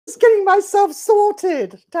myself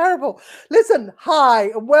sorted. Terrible. Listen, hi,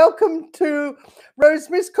 and welcome to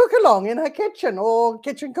Rosemary's Cook Along in her kitchen, or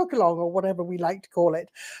kitchen cook along, or whatever we like to call it.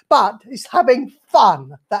 But it's having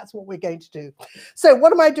fun. That's what we're going to do. So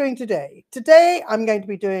what am I doing today? Today I'm going to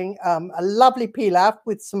be doing a lovely pilaf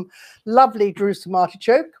with some lovely Jerusalem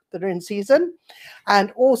artichoke that are in season.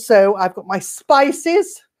 And also I've got my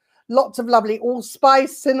spices, lots of lovely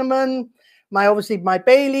allspice, cinnamon, obviously my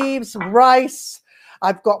bay leaves, rice.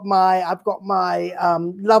 I've got my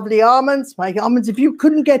lovely almonds. My almonds, if you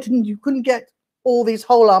couldn't get all these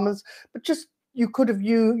whole almonds, but just you could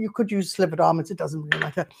use slivered almonds. It doesn't really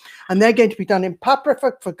matter. And they're going to be done in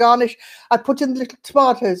paprika for garnish. I put in the little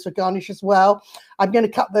tomatoes for garnish as well. I'm going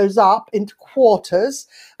to cut those up into quarters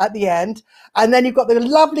at the end. And then you've got the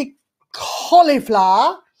lovely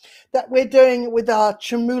cauliflower that we're doing with our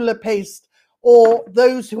Chermoula paste, or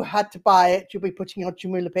those who had to buy it, you'll be putting your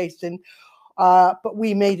Chermoula paste in. But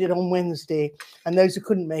we made it on Wednesday, and those who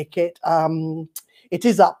couldn't make it, it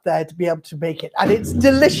is up there to be able to make it, and it's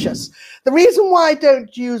delicious. The reason why I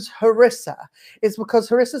don't use harissa is because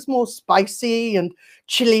harissa is more spicy and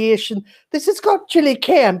chili-ish, and this has got chili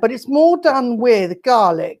cayenne, but it's more done with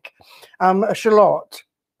garlic, a shallot,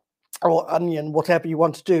 or onion, whatever you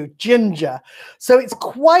want to do, ginger. So it's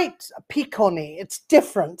quite piquant-y. It's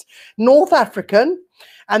different. North African,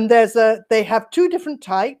 and they have two different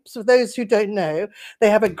types. For those who don't know, they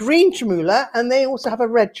have a green Chermoula and they also have a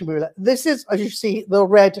red Chermoula. This is, as you see, the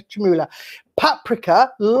red Chermoula.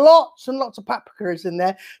 Paprika, lots and lots of paprika is in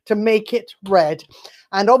there to make it red.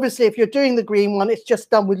 And obviously, if you're doing the green one, it's just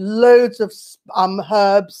done with loads of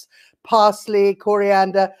herbs, parsley,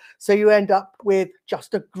 coriander, so you end up with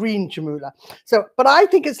just a green Chermoula. So, but I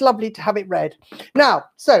think it's lovely to have it red. Now,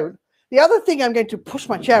 so the other thing, I'm going to push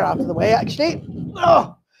my chair out of the way, actually.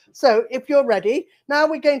 Oh, so if you're ready, now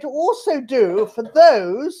we're going to also do, for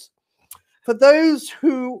those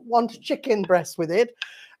who want chicken breast with it,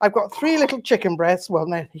 I've got 3 little chicken breasts. Well,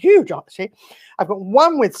 they're huge, actually. I've got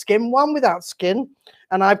one with skin, one without skin,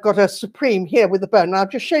 and I've got a supreme here with the bone. And I'll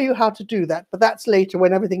just show you how to do that, but that's later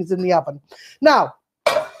when everything's in the oven. Now,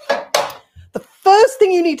 the first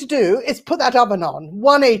thing you need to do is put that oven on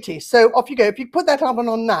 180. So off you go. If you put that oven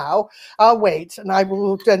on now, I'll wait, and I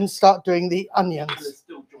will then start doing the onions. They're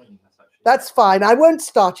still joining us, actually. That's fine. I won't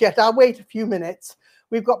start yet. I'll wait a few minutes.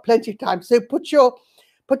 We've got plenty of time. So put your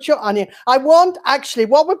onion. I want, actually,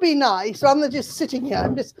 what would be nice, rather than just sitting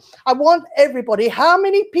here, I want everybody, how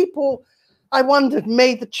many people, I wondered,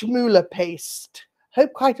 made the Chermoula paste?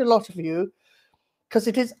 Hope quite a lot of you, because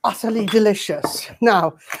it is utterly delicious.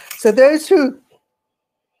 Now, so those who,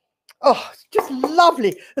 oh, it's just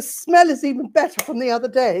lovely. The smell is even better from the other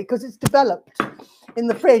day because it's developed in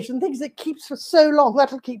the fridge, and things that keeps for so long,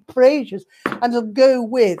 that'll keep for ages, and it'll go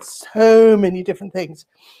with so many different things.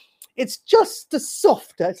 It's just it's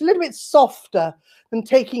a little bit softer than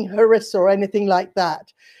taking harissa or anything like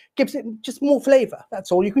that. Gives it just more flavor. That's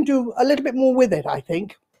all. You can do a little bit more with it, I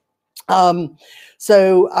think. You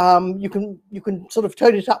can sort of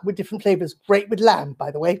tone it up with different flavors. Great with lamb, by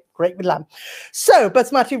the way, great with lamb. So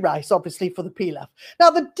basmati rice, obviously, for the pilaf. Now,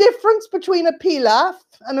 the difference between a pilaf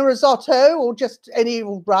and a risotto, or just any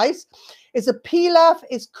rice, is a pilaf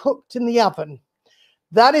is cooked in the oven.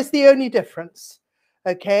 That is the only difference.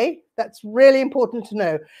 Okay, that's really important to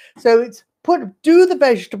know. So it's do the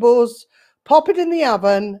vegetables, pop it in the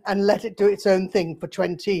oven, and let it do its own thing for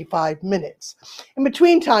 25 minutes. In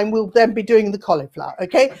between time, we'll then be doing the cauliflower.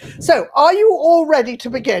 Okay, so are you all ready to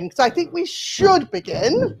begin? Because I think we should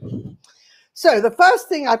begin. So the first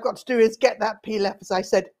thing I've got to do is get that pilaf, as I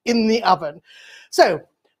said, in the oven. So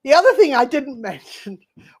the other thing I didn't mention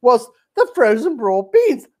was the frozen raw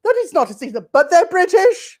beans. That is not a season, but they're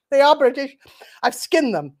British. They are British. I've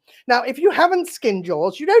skinned them. Now, if you haven't skinned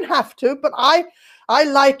yours, you don't have to, but I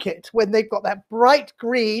like it when they've got that bright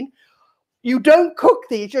green. You don't cook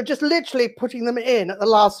these. You're just literally putting them in at the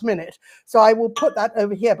last minute. So I will put that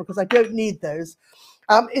over here because I don't need those.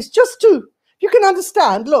 It's just to, you can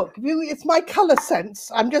understand, look, it's my color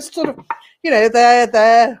sense. I'm just sort of,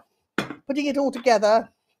 there, putting it all together.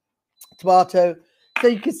 Tomato. So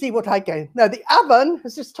you can see what I go. Now, the oven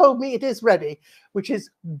has just told me it is ready, which is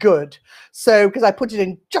good. So, because I put it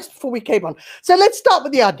in just before we came on. So let's start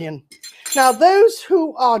with the onion. Now, those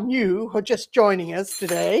who are new, who are just joining us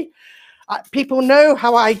today, people know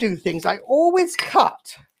how I do things. I always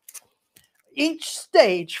cut each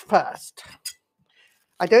stage first.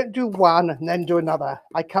 I don't do one and then do another.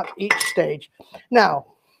 I cut each stage. Now,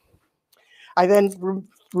 I then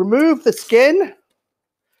remove the skin.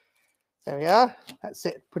 There we are. That's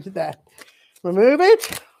it. Put it there. Remove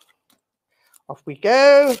it. Off we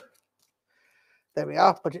go. There we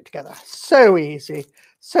are, put it together. So easy,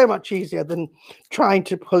 so much easier than trying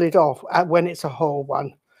to pull it off when it's a whole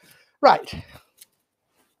one. Right.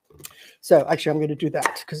 So actually I'm going to do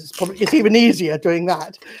that because it's even easier doing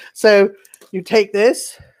that. So you take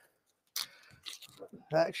this,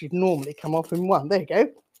 that actually normally come off in one. There you go,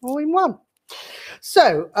 all in one.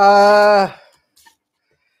 So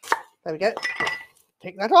there we go.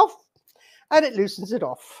 Take that off and it loosens it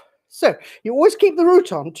off. So you always keep the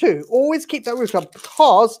root on too. Always keep that root on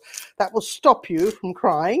because that will stop you from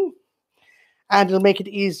crying and it'll make it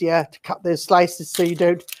easier to cut those slices so you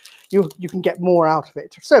don't, you can get more out of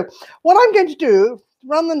it. So what I'm going to do,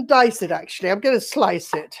 rather than dice it actually, I'm going to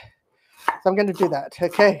slice it. So I'm going to do that,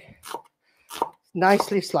 okay?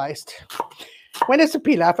 Nicely sliced. When it's a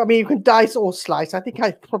pilaf, I mean, you can dice or slice. I think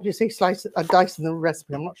I probably say slice, dice in the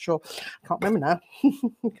recipe. I'm not sure. I can't remember now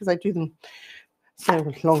because I do them so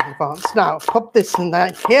long in advance. Now, pop this in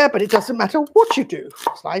that here, but it doesn't matter what you do,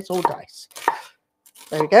 slice or dice.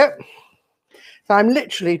 There we go. So I'm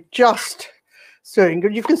literally just stirring.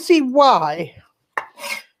 You can see why.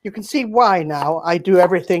 You can see why now I do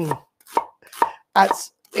everything at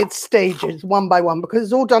its stages, one by one, because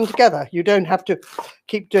it's all done together. You don't have to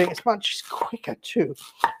keep doing it. It's much quicker too.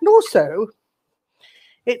 And also,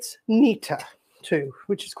 it's neater too,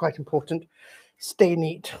 which is quite important. Stay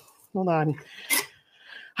neat. Although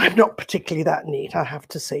I'm not particularly that neat, I have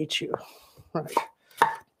to say to you. Right.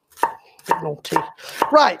 Bit naughty.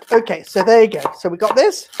 Right, okay, so there you go. So we got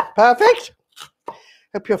this. Perfect.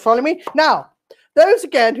 Hope you're following me. Now, those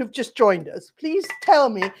again who've just joined us, please tell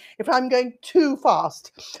me if I'm going too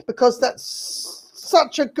fast, because that's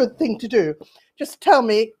such a good thing to do. Just tell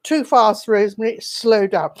me too fast, Rosemary, slow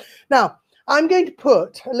down. Now, I'm going to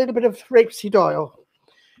put a little bit of rapeseed oil,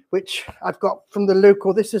 which I've got from the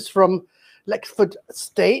local. This is from Lexford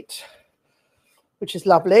Estate, which is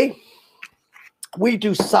lovely. We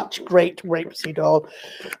do such great rapeseed oil.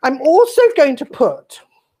 I'm also going to put,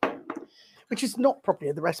 which is not probably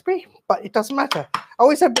in the recipe, but it doesn't matter. I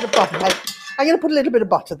always have a bit of butter. I'm going to put a little bit of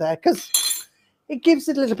butter there because it gives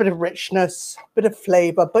it a little bit of richness, a bit of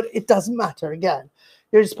flavour, but it doesn't matter again.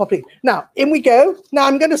 You're just popping. Now, in we go. Now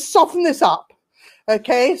I'm going to soften this up.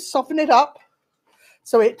 Okay, soften it up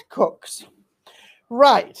so it cooks.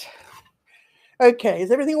 Right. Okay,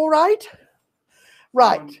 is everything all right?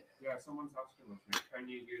 Right. Yeah, someone's asking us, can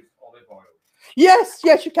you use olive oil? Yes,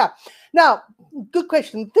 yes, you can. Now, good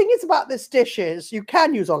question. The thing is about this dish is you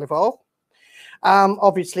can use olive oil,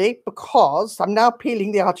 obviously, because I'm now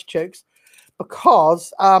peeling the artichokes,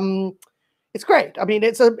 because it's great. I mean,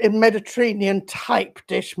 it's a Mediterranean type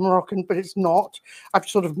dish, Moroccan, but it's not. I've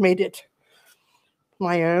sort of made it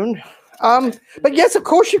my own. But yes, of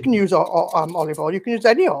course, you can use olive oil. You can use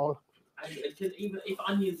any oil. And even if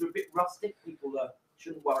onions are a bit rustic, people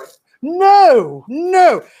shouldn't worry. No,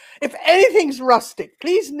 no. If anything's rustic,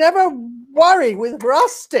 please never worry with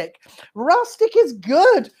rustic. Rustic is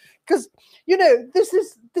good because, you know, this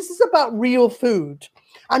is about real food.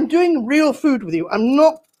 I'm doing real food with you.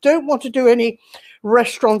 Don't want to do any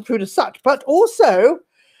restaurant food as such, but also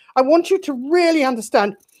I want you to really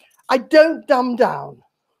understand I don't dumb down.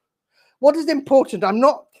 What is important?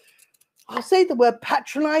 I'll say the word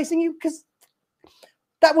patronizing you because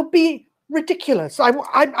that would be ridiculous.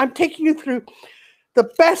 I'm taking you through the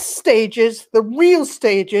best stages, the real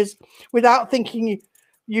stages, without thinking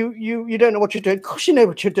you don't know what you're doing. Of course you know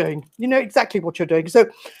what you're doing. You know exactly what you're doing. So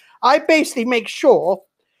I basically make sure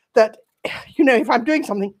that, you know, if I'm doing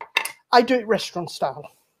something, I do it restaurant style.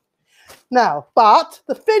 Now, but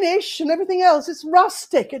the finish and everything else, it's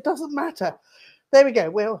rustic. It doesn't matter. There we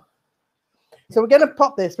go. So we're going to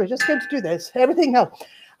pop this. We're just going to do this. Everything else.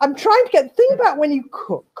 I'm trying to think about when you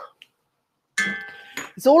cook.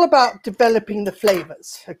 It's all about developing the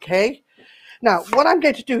flavors, okay? Now, what I'm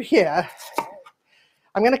going to do here,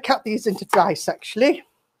 I'm going to cut these into dice, actually,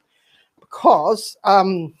 because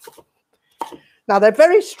now they're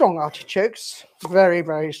very strong artichokes, very,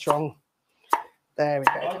 very strong. There we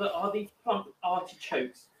go. Are these plump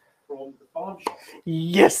artichokes from the farm shop?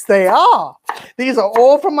 Yes, they are. These are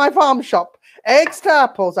all from my farm shop. Eggs to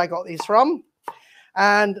apples, I got these from,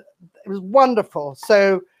 and it was wonderful.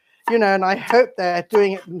 So, you know, and I hope they're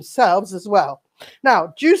doing it themselves as well.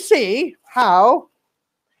 Now, do you see how?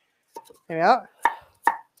 Here we are.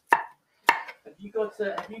 Have you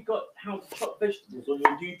got how to chop vegetables on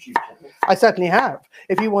your YouTube channel? I certainly have.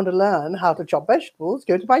 If you want to learn how to chop vegetables,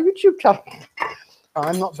 go to my YouTube channel.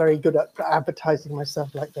 I'm not very good at advertising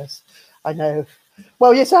myself like this. I know.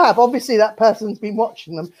 Well, yes, I have. Obviously, that person's been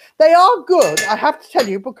watching them. They are good, I have to tell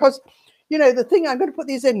you, because, you know, the thing, I'm going to put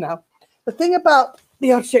these in now. The thing about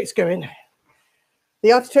the artichokes going,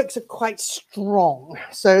 The artichokes are quite strong,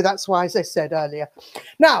 so that's why, as I said earlier.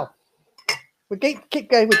 Now, we keep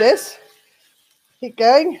going with this. Keep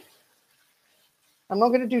going. I'm not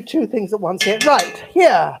going to do two things at once here. Right,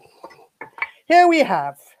 here we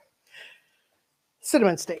have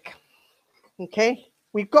cinnamon stick. Okay,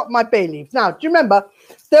 we've got my bay leaves. Now, do you remember,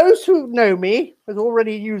 those who know me have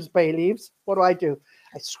already used bay leaves. What do?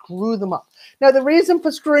 I screw them up. Now, the reason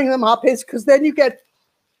for screwing them up is because then you get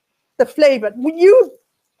the flavor. You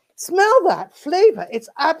smell that flavor. It's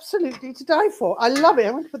absolutely to die for. I love it.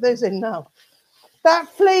 I'm going to put those in now. That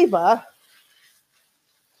flavor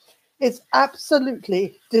is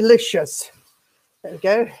absolutely delicious. There we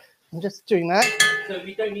go. I'm just doing that. So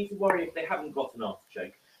you don't need to worry if they haven't got an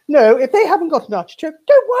artichoke. No, if they haven't got an artichoke,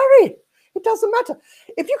 don't worry. It doesn't matter.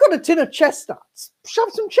 If you've got a tin of chestnuts,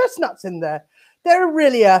 shove some chestnuts in there. They're a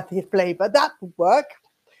really earthy flavor. That would work.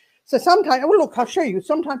 So sometimes, oh look, I'll show you.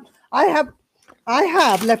 Sometimes I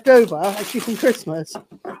have left over actually from Christmas,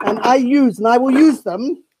 and I will use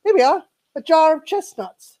them. Here we are, a jar of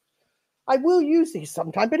chestnuts. I will use these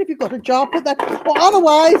sometime, but if you've got a jar, put that. Or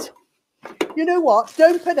otherwise, you know what?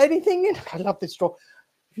 Don't put anything in. I love this straw.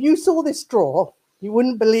 If you saw this straw, you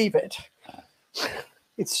wouldn't believe it.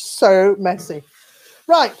 It's so messy.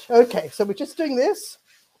 Right, okay, so we're just doing this.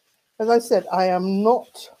 As I said, I'm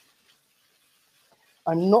not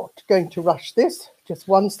going to rush this, just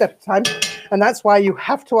one step at a time. And that's why you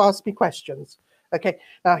have to ask me questions. Okay,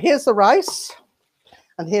 now here's the rice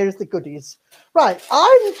and here's the goodies. Right,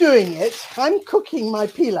 I'm doing it. I'm cooking my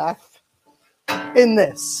pilaf in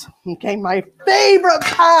this. Okay, my favorite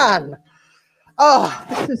pan.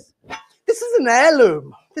 Oh, this is an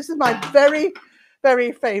heirloom. This is my very,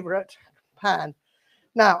 very favorite pan.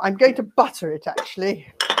 Now I'm going to butter it actually.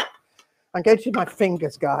 I'm going to use my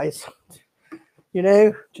fingers, guys. You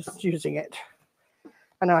know, just using it.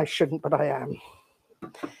 I know I shouldn't, but I am.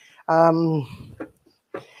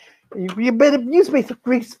 You better use me for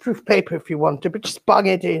greaseproof paper if you want to, but just bung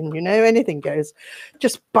it in, you know, anything goes.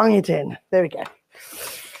 Just bung it in. There we go.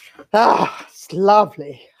 Ah, it's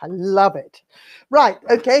lovely. I love it. Right,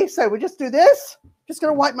 okay, so we'll just do this. Just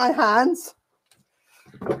going to wipe my hands.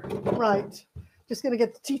 Right, just going to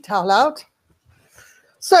get the tea towel out.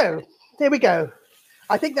 So, there we go.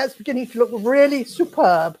 I think that's beginning to look really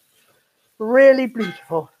superb. Really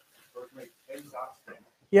beautiful.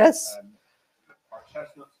 Yes. Are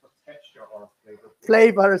chestnuts for texture or flavor?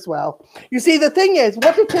 Flavor as well. You see, the thing is,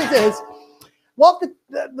 what it is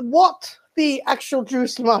what the actual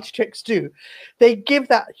Jerusalem artichokes do, they give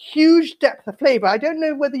that huge depth of flavor. I don't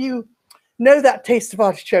know whether you know that taste of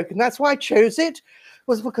artichoke, and that's why I chose it,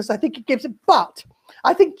 was because I think it gives it, but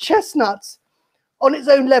I think chestnuts on its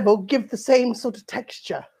own level give the same sort of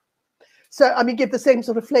texture. So, I mean, give the same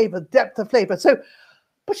sort of flavor, depth of flavor. So,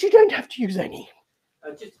 but you don't have to use any.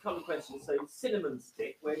 Just a couple of questions. So, cinnamon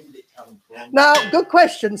stick, where did it come from? Now, good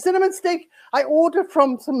question. Cinnamon stick, I order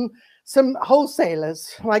from some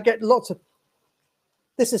wholesalers. I get lots of.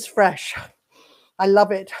 This is fresh. I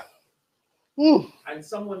love it. Mm. And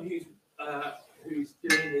someone who's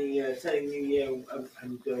doing the telling New Year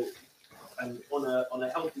and on a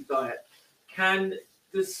healthy diet, can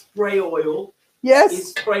the spray oil? Yes. Is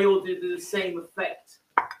spray oil do the same effect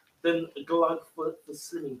than a glug for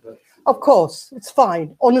slimming purposes? Of course, it's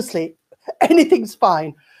fine. Honestly, anything's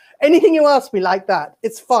fine. Anything you ask me like that,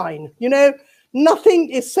 it's fine. You know, nothing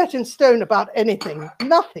is set in stone about anything.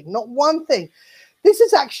 Nothing, not one thing. This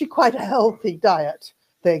is actually quite a healthy diet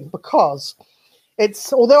thing because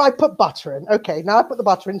it's, although I put butter in, okay, now I put the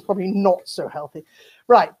butter in, it's probably not so healthy.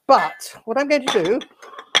 Right, but what I'm going to do,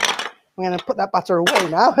 I'm going to put that butter away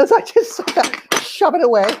now, as I just said that, shove it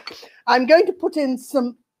away. I'm going to put in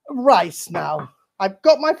some rice now. I've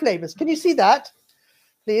got my flavors. Can you see that?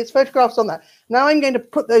 Please, photographs on that. Now I'm going to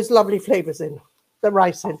put those lovely flavors in, the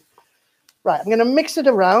rice in. Right, I'm going to mix it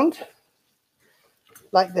around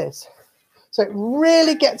like this. So it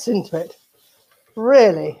really gets into it.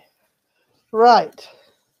 Really. Right.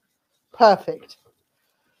 Perfect.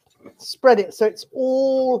 Spread it so it's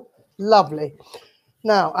all lovely.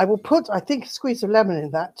 Now I will put, I think, a squeeze of lemon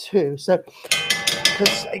in that too. So,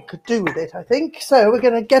 because it could do with it, I think. So we're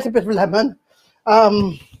going to get a bit of lemon.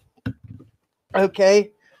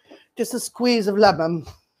 Okay. Just a squeeze of lemon.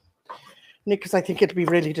 Because I think it'd be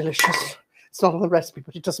really delicious. It's not on the recipe,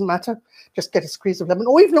 but it doesn't matter. Just get a squeeze of lemon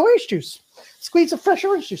or even orange juice. Squeeze of fresh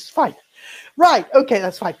orange juice, fine. Right, okay,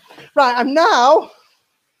 that's fine. Right, I'm now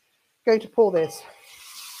going to pour this.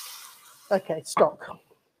 Okay, stock.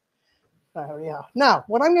 There we are. Now,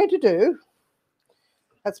 what I'm going to do,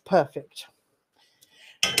 that's perfect.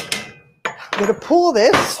 going to pour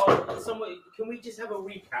this. Oh, can we just have a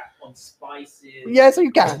recap on spices? Yes,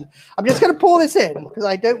 you can. I'm just going to pour this in because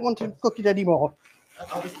I don't want to cook it anymore.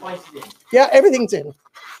 Are the spices in? Yeah, everything's in.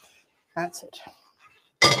 That's it.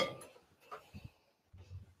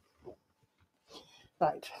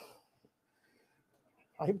 Right.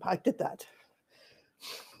 I did that.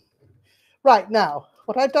 Right, now,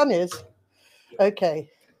 what I've done is, okay,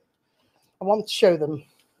 I want to show them.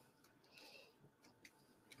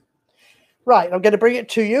 Right, I'm going to bring it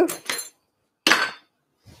to you. I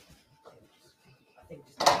think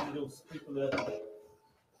just people are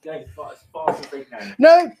going as fast as they can.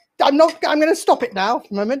 No, I'm not. I'm going to stop it now for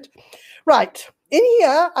a moment. Right, in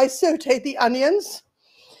here, I sauteed the onions.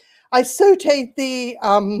 I sauteed the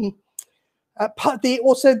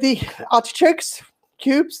also the artichokes,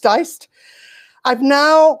 cubes, diced. I've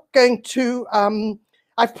now going to,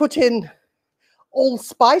 I've put in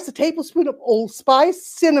allspice, a tablespoon of allspice,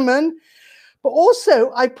 cinnamon, but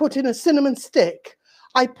also I put in a cinnamon stick.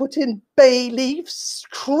 I put in bay leaves,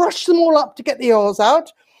 crush them all up to get the oils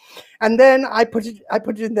out, and then I put it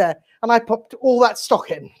in there, and I popped all that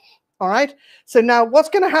stock in. All right. So now what's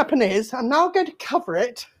going to happen is I'm now going to cover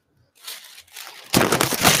it.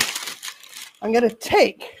 I'm going to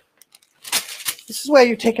take. This is where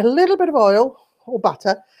you take a little bit of oil or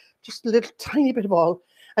butter, just a little tiny bit of oil,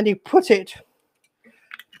 and you put it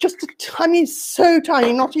just a tiny, so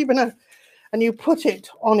tiny, not even a, and you put it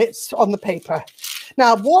on the paper.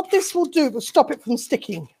 Now, what this will do will stop it from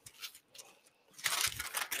sticking.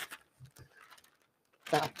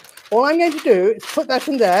 Now, all I'm going to do is put that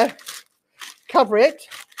in there, cover it.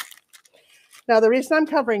 Now, the reason I'm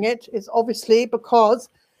covering it is obviously because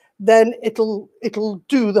then it'll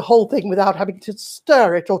do the whole thing without having to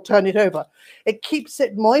stir it or turn it over. It keeps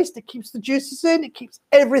it moist, it keeps the juices in, it keeps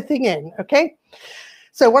everything in, okay?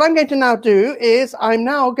 So what I'm going to now do is I'm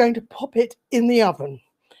now going to pop it in the oven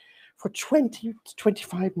for 20 to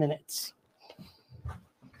 25 minutes.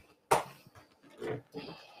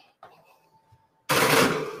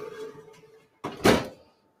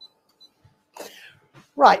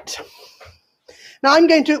 Right. Now I'm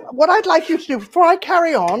going to, what I'd like you to do before I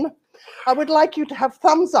carry on, I would like you to have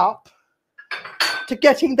thumbs up to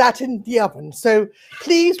getting that in the oven. So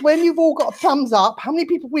please, when you've all got a thumbs up, how many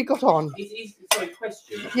people we got on? Sorry,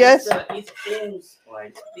 question. Yes. Is allspice,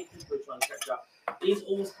 I think people are trying to catch up. Is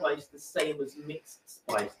allspice the same as mixed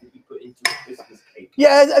spice that you put into a Christmas cake?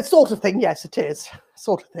 Yeah, a sort of thing. Yes, it is.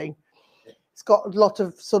 Sort of thing. It's got a lot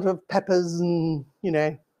of sort of peppers and, you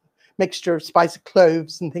know, mixture of spice,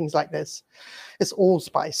 cloves and things like this. It's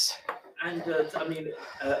allspice. And I mean,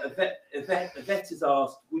 Yvette has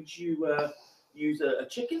asked, would you use a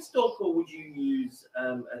chicken stock or would you use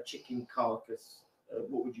a chicken carcass?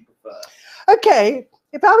 What would you prefer? Okay,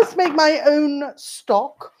 if I was to make my own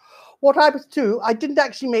stock, what I would do, I didn't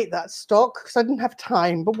actually make that stock because I didn't have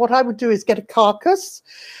time, but what I would do is get a carcass,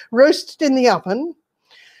 roast it in the oven,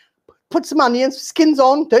 put some onions, skins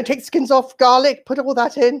on, don't take the skins off, garlic, put all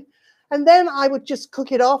that in, and then I would just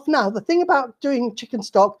cook it off. Now, the thing about doing chicken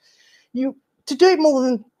stock, to do it more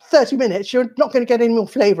than 30 minutes, you're not going to get any more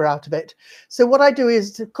flavor out of it. So what I do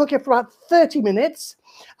is to cook it for about 30 minutes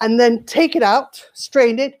and then take it out,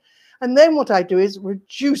 strain it. And then what I do is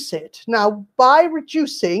reduce it. Now, by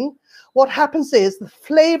reducing, what happens is the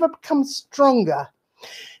flavor becomes stronger.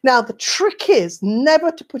 Now, the trick is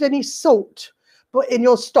never to put any salt in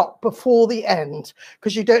your stock before the end,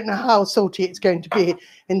 because you don't know how salty it's going to be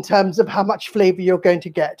in terms of how much flavor you're going to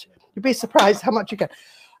get. You'd be surprised how much you get.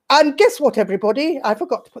 And guess what, everybody? I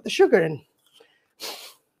forgot to put the sugar in.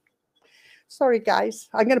 Sorry, guys.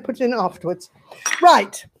 I'm going to put it in afterwards.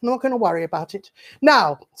 Right. I'm not going to worry about it.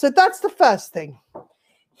 Now, so that's the first thing.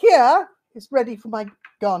 Here is ready for my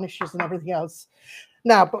garnishes and everything else.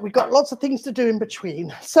 Now, but we've got lots of things to do in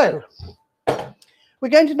between. So we're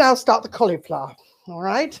going to now start the cauliflower. All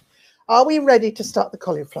right. Are we ready to start the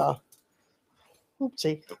cauliflower?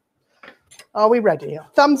 Oopsie. Are we ready?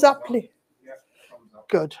 Thumbs up, please.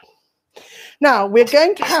 Good. Now we're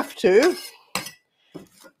going to have to,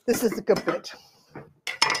 this is the good bit,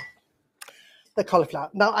 the cauliflower.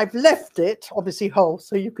 Now I've left it obviously whole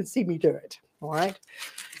so you can see me do it. All right.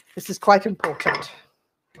 This is quite important.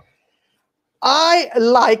 I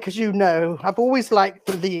like, as you know, I've always liked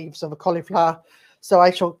the leaves of a cauliflower, so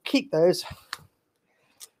I shall keep those.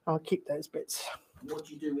 I'll keep those bits. What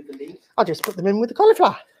do you do with the leaves? I'll just put them in with the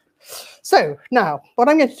cauliflower. So now what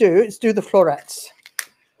I'm going to do is do the florets.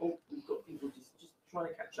 Oh, we've got people just trying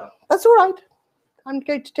to catch up. That's all right. I'm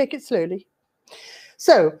going to take it slowly.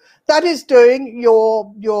 So that is doing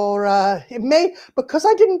your it may, because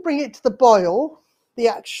I didn't bring it to the boil, the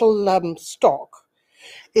actual stock,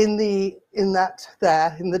 in the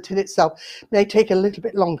tin itself. It may take a little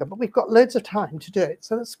bit longer, but we've got loads of time to do it,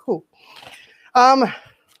 so that's cool.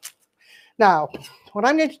 Now, what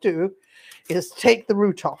I'm going to do is take the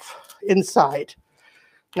root off inside.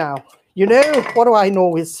 Now, you know, what do I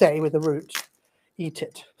always say with the root? Eat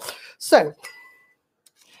it. So,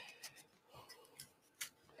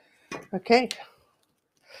 okay,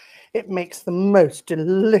 it makes the most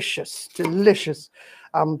delicious, delicious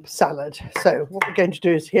salad. So what we're going to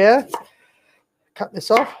do is here, cut this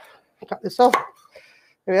off. Here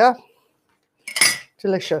we are.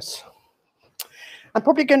 Delicious. I'm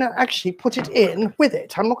probably going to actually put it in with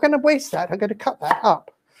it. I'm not going to waste that. I'm going to cut that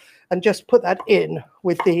up and just put that in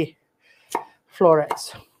with the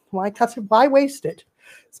florets. Why cut it? Why waste it?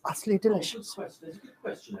 It's utterly delicious. There's a good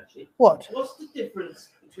question, actually. What? What's the difference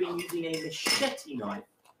between using a machete knife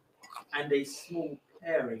and a small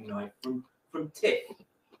paring knife from tip?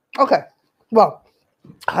 Okay. Well,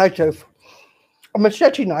 hi, Jove. A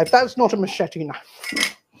machete knife, that's not a machete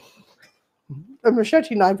knife. A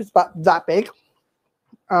machete knife is about that big.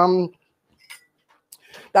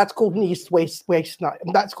 That's called an east-west knife.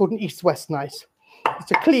 That's called an east-west knife.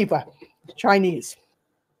 It's a cleaver, Chinese.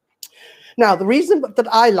 Now, the reason that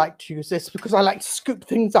I like to use this is because I like to scoop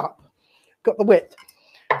things up. Got the width.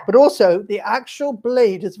 But also, the actual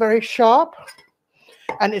blade is very sharp,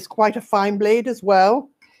 and it's quite a fine blade as well.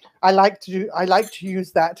 I like to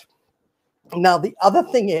use that. Now, the other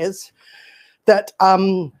thing is that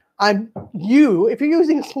if you're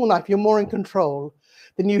using a small knife, you're more in control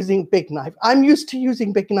than using a big knife. I'm used to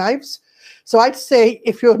using big knives. So I'd say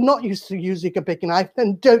if you're not used to using a big knife,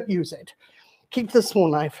 then don't use it. Keep the small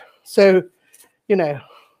knife. So, you know,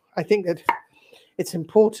 I think that it's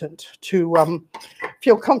important to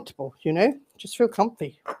feel comfortable, you know, just feel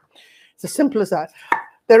comfy. It's as simple as that.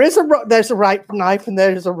 There's a right knife and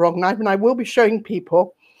there is a wrong knife, and I will be showing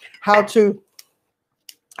people how to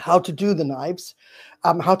do the knives,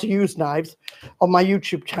 how to use knives on my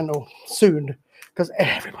YouTube channel soon, because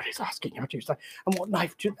everybody's asking how to use that and what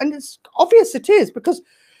knife to, and it's obvious it is, because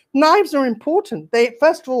knives are important. They,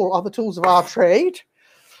 first of all, are the tools of our trade,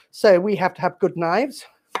 so we have to have good knives,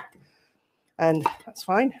 and that's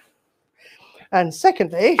fine. And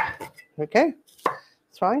secondly, okay,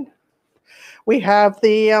 it's fine. We have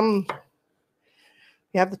the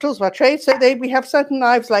tools of our trade. So we have certain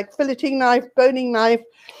knives like filleting knife, boning knife,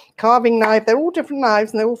 carving knife. They're all different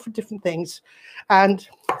knives and they're all for different things. And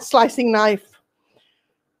slicing knife,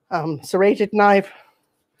 serrated knife.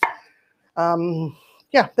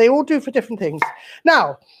 Yeah, they all do for different things.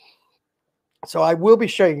 Now, so I will be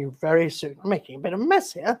showing you very soon. I'm making a bit of a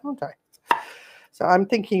mess here, aren't I? So I'm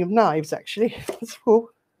thinking of knives, actually. That's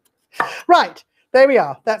cool. Right, there we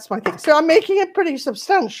are. That's my thing. So I'm making it pretty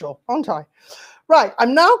substantial, aren't I? Right,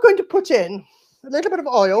 I'm now going to put in a little bit of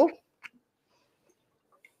oil.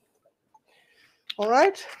 All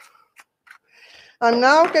right. I'm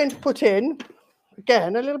now going to put in,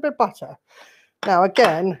 again, a little bit of butter. Now,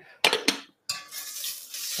 again,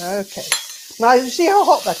 okay. Now, you see how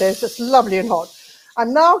hot that is? It's lovely and hot.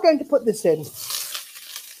 I'm now going to put this in.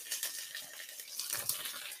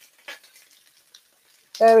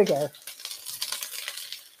 There we go.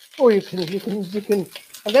 Or you can, I'm going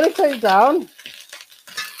to turn it down.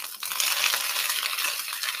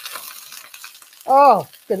 Oh,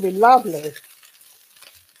 it's going to be lovely.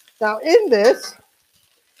 Now in this,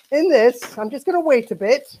 I'm just going to wait a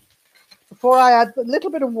bit before I add a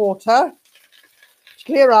little bit of water to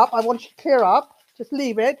clear up. I want you to clear up. Just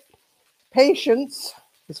leave it. Patience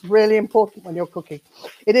is really important when you're cooking.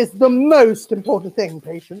 It is the most important thing,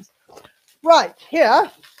 patience. Right,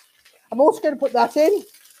 here, I'm also going to put that in.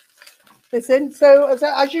 This in. So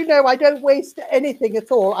as you know, I don't waste anything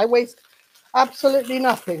at all. I waste absolutely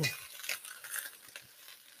nothing.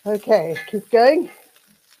 Okay, keep going.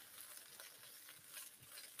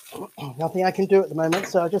 Nothing I can do at the moment,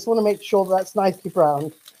 so I just want to make sure that's nicely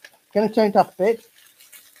browned. Going to turn it up a bit.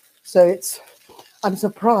 So it's, I'm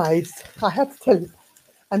surprised, I have to tell you,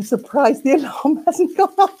 I'm surprised the alarm hasn't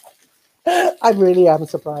gone off. I really am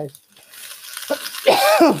surprised.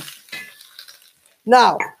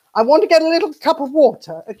 Now, I want to get a little cup of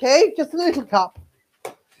water, okay? Just a little cup.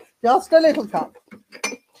 Just a little cup.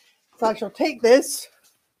 So I shall take this.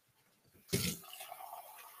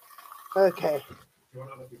 Okay.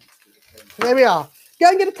 There we are. Go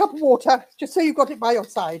and get a cup of water, just so you've got it by your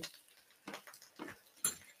side.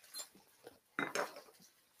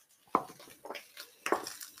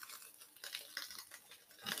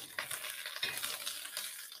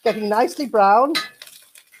 Getting nicely brown.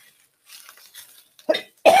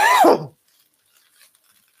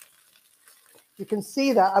 You can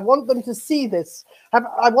see that. I want them to see this.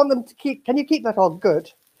 I want them to keep, can you keep that on?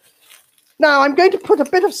 Good. Now I'm going to put a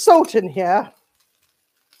bit of salt in here.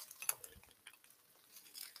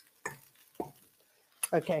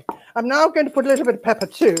 Okay, I'm now going to put a little bit of pepper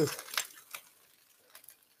too.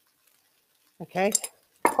 Okay,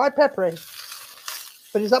 quite peppery,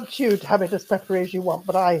 but it's up to you to have it as peppery as you want,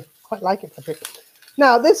 but I quite like it peppery.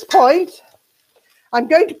 Now at this point, I'm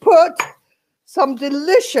going to put some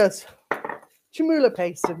delicious Chermoula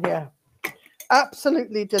paste in here.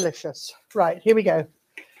 Absolutely delicious. Right, here we go.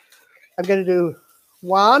 I'm going to do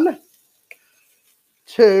 1,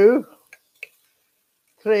 2,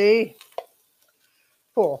 3,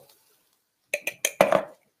 4.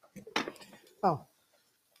 Oh.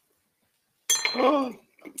 Oh,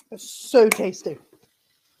 it's so tasty.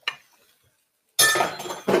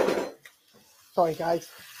 Sorry, guys.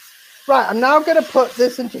 Right, I'm now going to put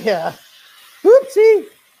this into here. Oopsie.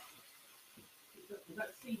 Is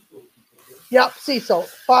that sea salt? Yep, sea salt,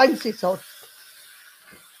 fine sea salt.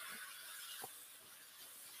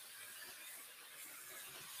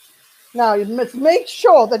 Now, you must make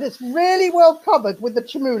sure that it's really well covered with the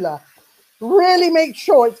Chermoula. Really make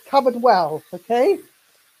sure it's covered well, okay?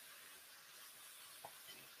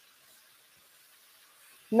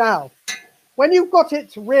 Now, when you've got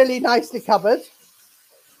it really nicely covered,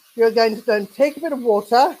 you're going to then take a bit of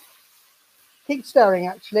water, keep stirring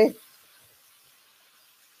actually,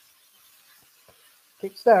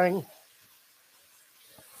 keep stirring.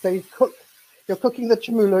 So you're cooking the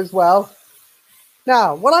Chermoula as well.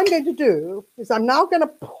 Now, what I'm going to do is I'm now going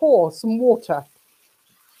to pour some water.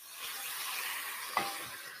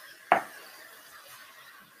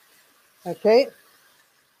 Okay.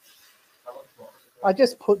 I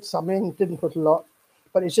just put some in, didn't put a lot,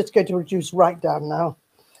 but it's just going to reduce right down now.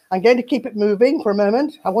 I'm going to keep it moving for a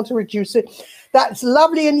moment. I want to reduce it. That's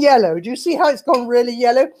lovely and yellow. Do you see how it's gone really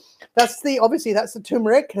yellow? That's obviously that's the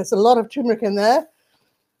turmeric. There's a lot of turmeric in there,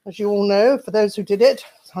 as you all know, for those who did it.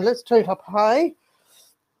 So let's turn it up high.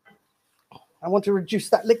 I want to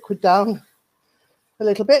reduce that liquid down a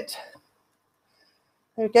little bit.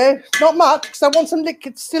 There we go. Not much, because I want some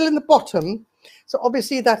liquid still in the bottom. So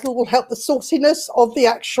obviously that will help the sauciness of the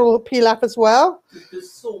actual Pilaff as well.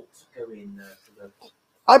 Does salt go in for the...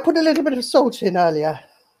 I put a little bit of salt in earlier.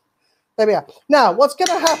 There we are. Now, what's going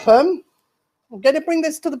to happen, I'm going to bring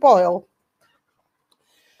this to the boil.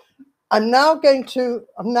 I'm now going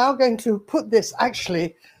to put this,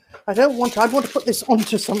 actually, I want to put this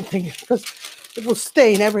onto something because it will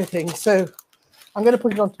stain everything. So I'm going to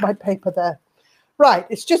put it onto my paper there. Right,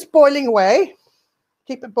 it's just boiling away.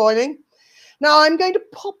 Keep it boiling. Now I'm going to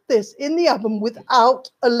pop this in the oven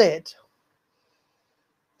without a lid.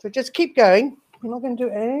 So just keep going. I'm not going to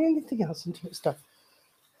do anything else until it's done.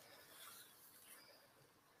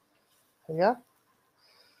 Yeah.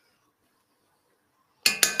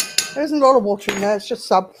 There isn't a lot of water in there, it's just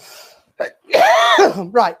some.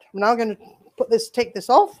 Right, I'm now going to take this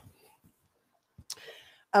off.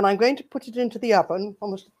 And I'm going to put it into the oven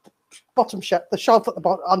on the bottom shelf, the shelf at the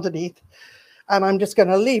bottom underneath. And I'm just going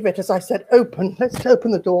to leave it, as I said, open. Let's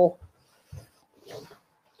open the door.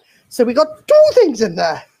 So we got 2 things in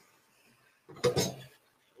there.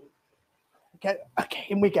 Okay,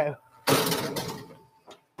 in we go.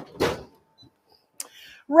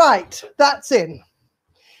 Right, that's in.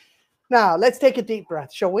 Now let's take a deep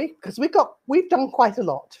breath, shall we? Because we've done quite a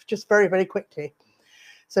lot, just very, very quickly.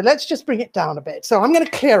 So let's just bring it down a bit. So I'm going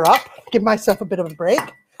to clear up, give myself a bit of a break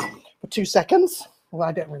for 2 seconds. Well,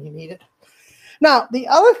 I don't really need it. Now, the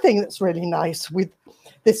other thing that's really nice with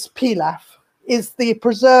this Pilaff is the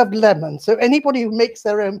preserved lemon. So anybody who makes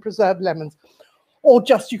their own preserved lemons, or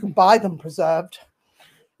just you can buy them preserved,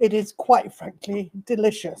 it is quite frankly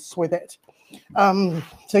delicious with it.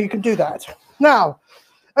 So you can do that. Now,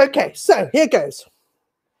 okay, so here goes.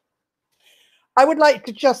 I would like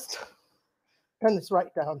to just turn this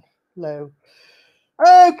right down low.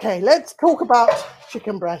 Okay, let's talk about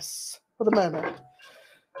chicken breasts for the moment.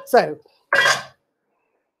 So,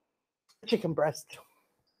 chicken breast.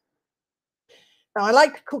 Now, I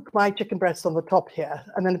like to cook my chicken breast on the top here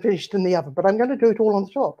and then finish it in the oven, but I'm going to do it all on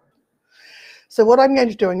the top. So what I'm going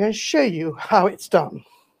to do, I'm going to show you how it's done.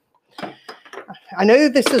 I know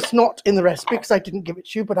this is not in the recipe because I didn't give it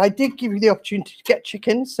to you, but I did give you the opportunity to get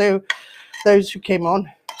chicken. So those who came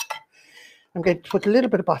on, I'm going to put a little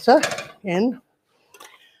bit of butter in.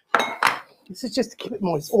 This is just to keep it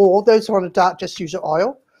moist. Or those who are on a diet, just use your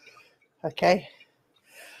oil. Okay.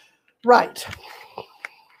 Right.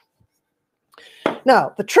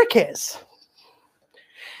 Now, the trick is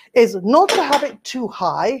not to have it too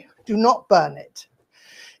high. Do not burn it.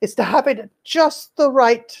 It's to have it at just the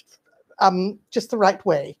right just the right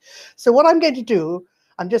way. So what I'm going to do,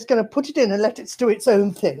 I'm just going to put it in and let it do its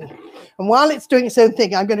own thing. And while it's doing its own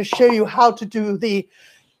thing, I'm going to show you how to do the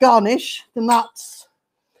garnish, the nuts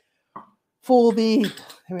for the,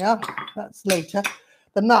 here we are, that's later,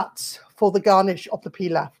 the nuts for the garnish of the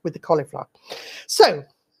pilaf with the cauliflower. So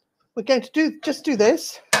we're going to just do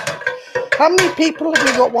this. How many people have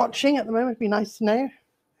we got watching at the moment? It'd be nice to know.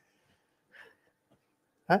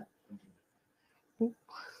 Huh?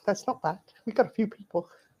 That's not bad. We've got a few people.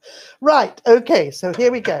 Right, okay, so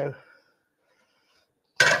here we go.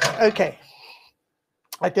 Okay.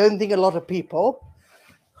 I don't think a lot of people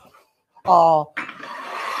are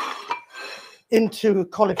into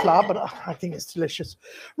cauliflower, but I think it's delicious.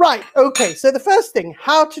 Right, okay, so the first thing,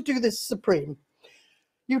 how to do this supreme.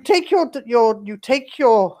 You take you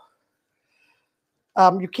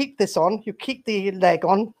keep this on, you keep the leg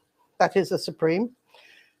on, that is a supreme.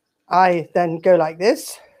 I then go like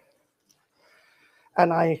this,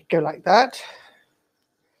 and I go like that.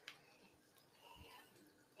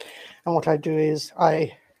 And what I do is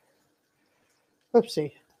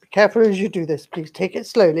oopsie, be careful as you do this, please take it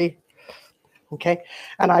slowly, okay?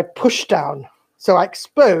 And I push down, so I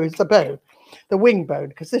expose the bone, the wing bone,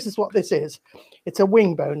 because this is what this is. It's a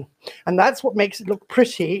wing bone, and that's what makes it look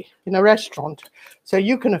pretty in a restaurant. So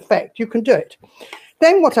you can do it.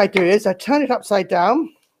 Then what I do is I turn it upside down,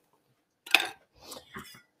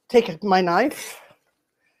 take my knife,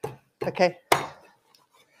 okay,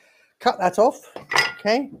 cut that off,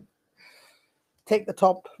 okay, take the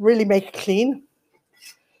top, really make it clean.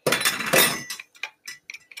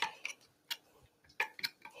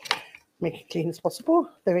 Make it clean as possible.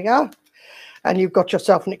 There we go. And you've got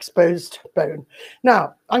yourself an exposed bone.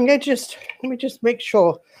 Now, I'm going to let me just make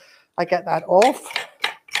sure I get that off.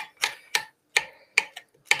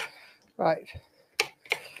 Right.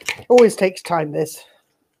 Always takes time, this.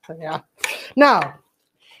 So, yeah. Now,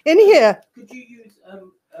 in here. Could you use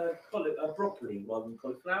broccoli rather than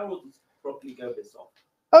cauliflower, or does broccoli go a bit soft?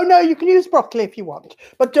 Oh, no, you can use broccoli if you want,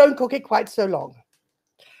 but don't cook it quite so long.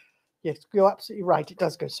 Yes, you're absolutely right. It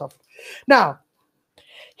does go soft. Now,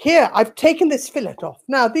 here I've taken this fillet off.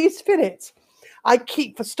 Now, these fillets I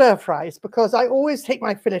keep for stir fries because I always take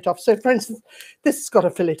my fillet off. So, for instance, this has got a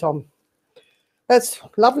fillet on. That's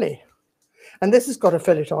lovely. And this has got a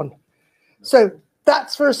fillet on. So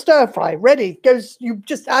that's for a stir fry. Ready. Goes. You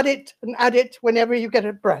just add it and add it whenever you get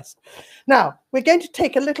a breast. Now, we're going to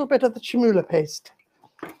take a little bit of the Chermoula paste.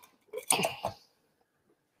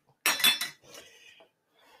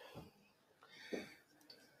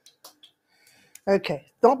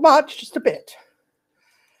 Okay, not much, just a bit.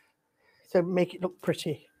 So make it look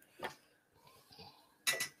pretty.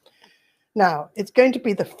 Now, it's going to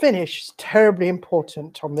be the finish, it's terribly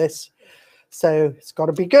important on this. So it's got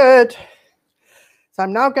to be good. So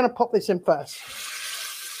I'm now going to pop this in first.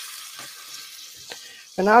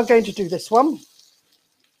 We're now going to do this one.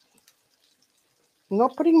 I'm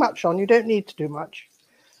not putting much on, you don't need to do much.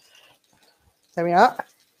 There we are.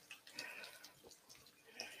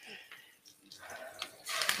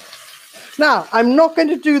 Now, I'm not going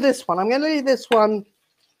to do this one. I'm going to leave this one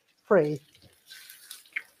free.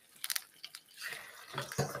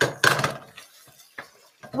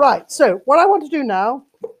 Right, so what I want to do now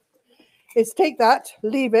is take that,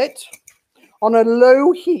 leave it on a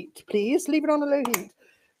low heat, please. Leave it on a low heat.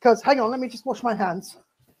 Because, hang on, let me just wash my hands.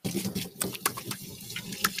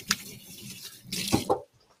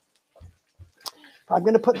 I'm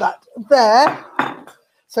going to put that there.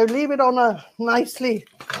 So leave it on a nicely...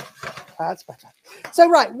 That's better. So,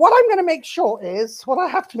 right, what I'm going to make sure is, what I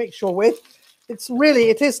have to make sure with,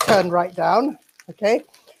 it is turned right down, okay?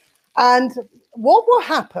 And what will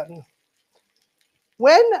happen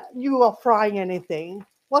when you are frying anything,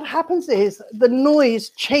 what happens is the noise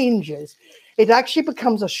changes. It actually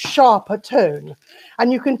becomes a sharper tone,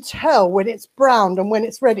 and you can tell when it's browned and when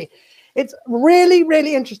it's ready. It's really,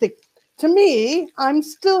 really interesting. To me, I'm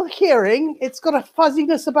still hearing it's got a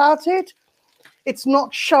fuzziness about it. It's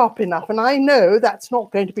not sharp enough, and I know that's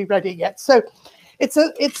not going to be ready yet. So it's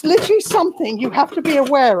literally something you have to be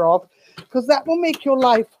aware of, because that will make your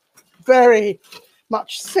life very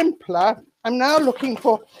much simpler. I'm now looking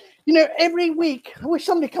for, you know, every week, I wish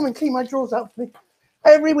somebody come and clean my drawers out for me.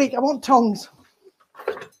 Every week I want tongs.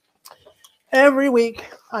 Every week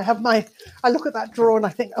I look at that drawer and I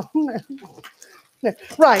think, oh no. No.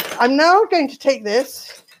 Right, I'm now going to take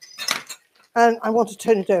this and I want to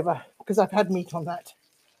turn it over, because I've had meat on that.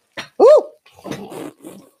 Ooh!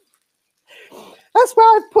 That's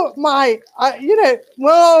where I've put my,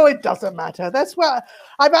 well, it doesn't matter. That's where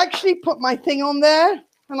I've actually put my thing on there,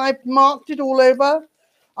 and I've marked it all over.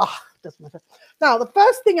 Doesn't matter. Now, the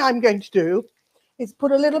first thing I'm going to do is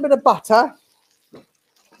put a little bit of butter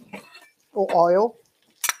or oil.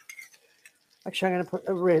 Actually, I'm going to put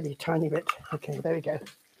a really tiny bit. Okay, there we go.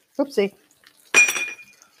 Oopsie.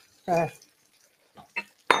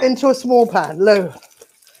 Into a small pan, low.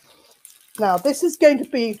 Now, this is going to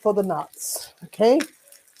be for the nuts, okay?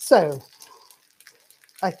 So,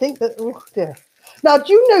 I think that, oh dear. Now,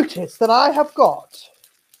 do you notice that I have got,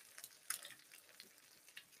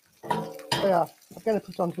 yeah, I'm going to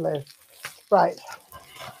put it on low. Right.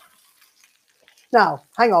 Now,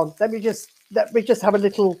 hang on, let me just have a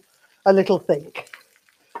little think.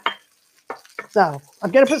 Now,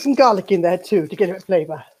 I'm going to put some garlic in there too to get a bit of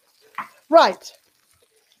flavour. Right.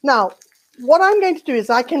 Now, what I'm going to do is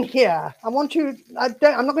I can hear. I'm not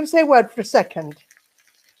going to say a word for a second.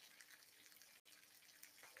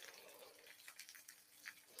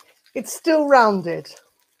 It's still rounded.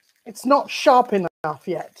 It's not sharp enough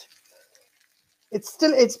yet.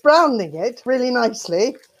 It's browning it really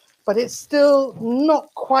nicely, but it's still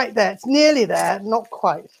not quite there. It's nearly there, not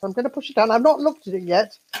quite. So I'm going to push it down. I've not looked at it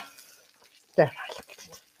yet. There, I look at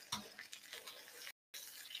it.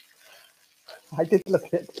 I did look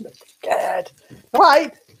at it. It looked good.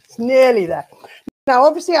 Right, it's nearly there. Now,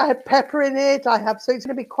 obviously, I have pepper in it. So it's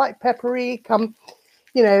going to be quite peppery.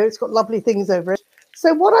 It's got lovely things over it.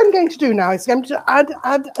 So what I'm going to do now is I'm going to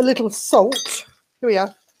add a little salt. Here we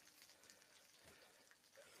are.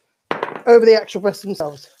 Over the actual breasts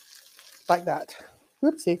themselves, like that.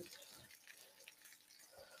 Whoopsie.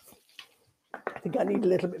 I think I need a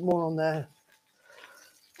little bit more on there.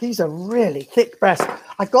 These are really thick breasts.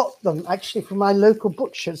 I got them actually from my local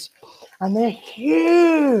butchers, and they're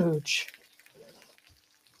huge.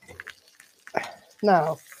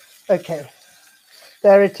 Now, okay,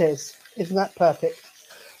 there it is. Isn't that perfect?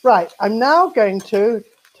 Right, I'm now going to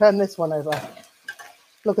turn this one over.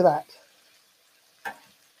 Look at that.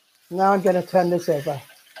 Now I'm going to turn this over.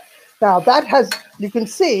 Now that has, you can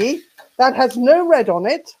see, that has no red on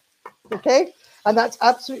it, okay? And that's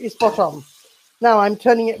absolutely spot on. Now I'm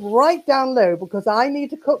turning it right down low because I need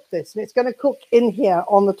to cook this, and it's going to cook in here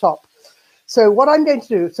on the top. So what I'm going to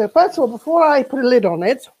do, so first of all, before I put a lid on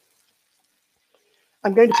it,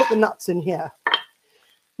 I'm going to put the nuts in here.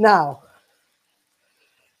 Now,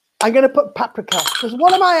 I'm going to put paprika, because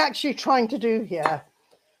what am I actually trying to do here?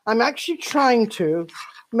 I'm actually trying to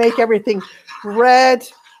make everything red,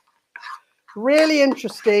 really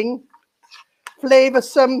interesting,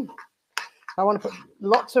 flavoursome. I want to put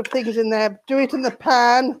lots of things in there. Do it in the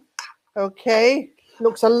pan. Okay,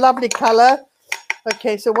 looks a lovely colour.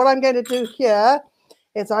 Okay, so what I'm going to do here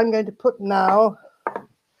is I'm going to put now a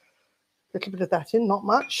little bit of that in, not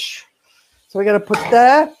much. So we're going to put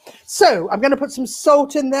there. So I'm going to put some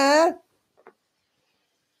salt in there.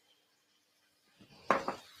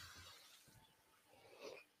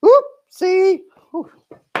 Oop, see? Ooh.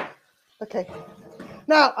 Okay.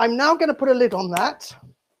 Now, I'm now going to put a lid on that.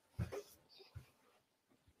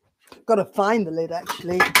 Got to find the lid,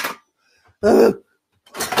 actually. Ugh.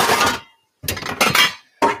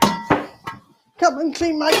 Come and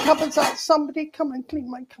clean my cupboards out. Somebody come and clean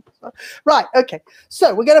my cupboards out. Right, okay.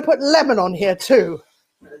 So we're going to put lemon on here too.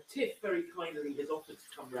 Tiff very kindly has offered to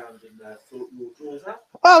come round and sort your drawers out.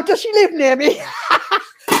 Oh, does she live near me?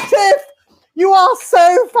 Tiff, you are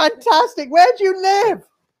so fantastic. Where do you live?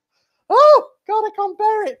 Oh, God, I can't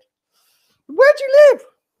bear it. Where do you live?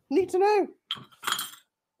 Need to know.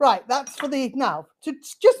 Right, that's for the, now,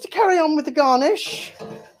 just to carry on with the garnish.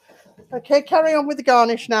 Okay, carry on with the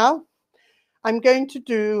garnish now. I'm going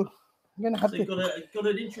to have so you've got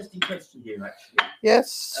an interesting question here, actually.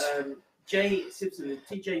 Yes. TJ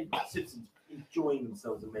Simpson's enjoying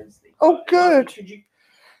themselves immensely. Oh, good.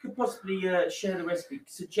 Could possibly share the recipe,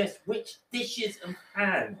 suggest which dishes and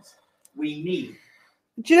pans we need.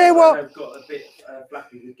 Do you know what? I've got a bit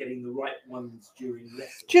flappy with getting the right ones during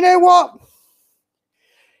lessons. Do you know what?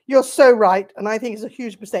 You're so right, and I think it's a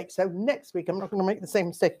huge mistake. So next week, I'm not going to make the same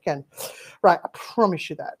mistake again. Right, I promise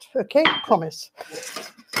you that. Okay, promise.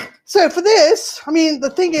 So for this, I mean, the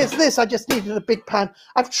thing is this, I just needed a big pan.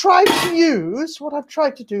 What I've tried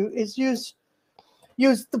to do is use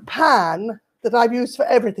the pan that I've used for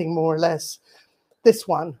everything, more or less. This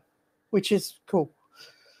one, which is cool.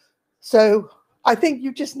 So I think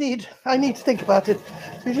I need to think about it.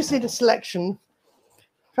 You just need a selection.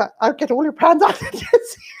 In fact, I'll get all your pans out.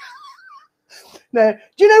 No,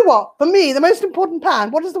 do you know what? For me, the most important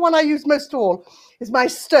pan, what is the one I use most of all, is my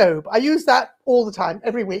stove. I use that all the time,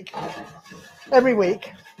 every week. Every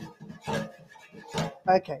week.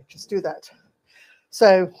 Okay, just do that.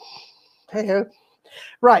 So, hey-ho.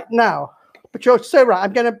 Right, now, but you're so right.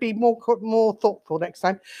 I'm going to be more thoughtful next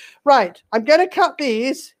time. Right, I'm going to cut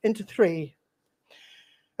these into 3.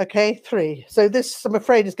 Okay, 3. So this, I'm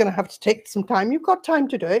afraid, is going to have to take some time. You've got time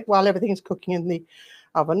to do it while everything's cooking in the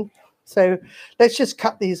oven. So let's just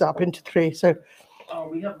cut these up into 3. So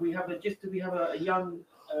we have a young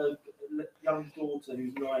daughter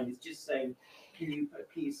who's 9. Is just saying, can you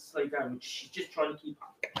please slow down? She's just trying to keep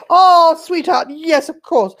up. Oh, sweetheart, yes, of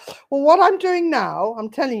course. Well, what I'm doing now, I'm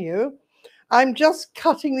telling you, I'm just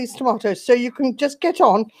cutting these tomatoes so you can just get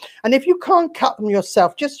on. And if you can't cut them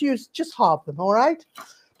yourself, just halve them, all right?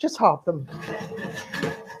 Just halve them.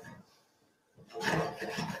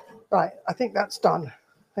 Right, I think that's done.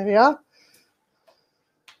 There we are.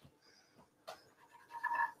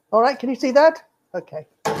 All right, can you see that? Okay,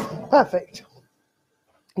 perfect.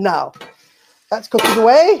 Now, that's cooking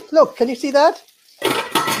away. Look, can you see that?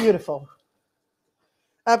 Beautiful.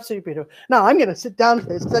 Absolutely beautiful. Now, I'm going to sit down to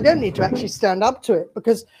this because I don't need to actually stand up to it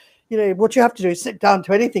because, you know, what you have to do is sit down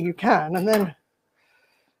to anything you can. And then,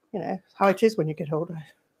 you know, how it is when you get older.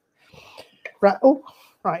 Right. Oh,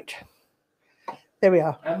 right. There we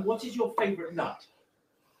are. And what is your favourite nut?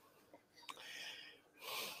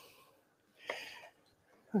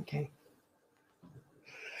 Okay.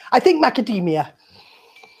 I think macadamia.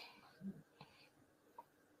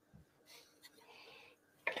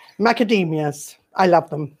 Macadamias. I love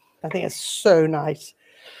them. I think it's so nice.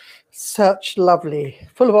 Such lovely.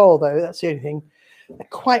 Full of oil, though. That's the only thing. They're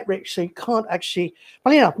quite rich, so you can't actually.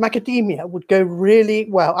 Funny enough, macadamia would go really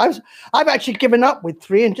well. I've actually given up with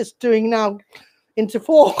 3 and just doing now into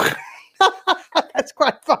 4. That's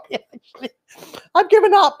quite funny, actually. I've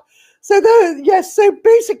given up. So yes. So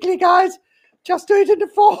basically, guys, just do it into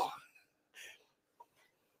 4.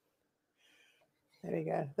 There we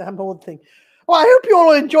go. The whole thing. Well, I hope you're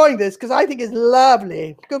all enjoying this because I think it's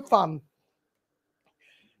lovely. Good fun.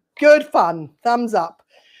 Good fun. Thumbs up.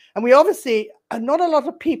 And we obviously, not a lot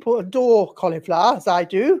of people adore cauliflower as I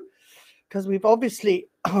do, because we've obviously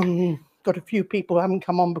got a few people who haven't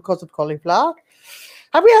come on because of cauliflower.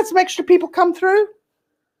 Have we had some extra people come through?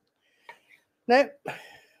 No?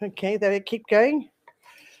 Okay, there we keep going.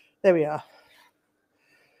 There we are.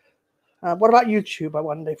 What about YouTube? I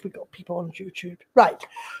wonder if we've got people on YouTube. Right,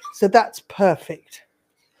 so that's perfect.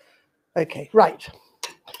 Okay, right.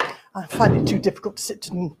 I find it too difficult to sit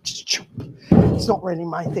and chop. It's not really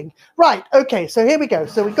my thing. Right, okay, so here we go.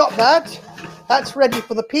 So we got that. That's ready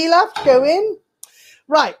for the pilaf to go in.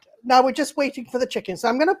 Right, now we're just waiting for the chicken. So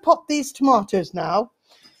I'm going to pop these tomatoes now.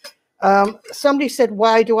 Somebody said,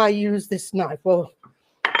 why do I use this knife? Well,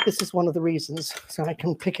 this is one of the reasons, so I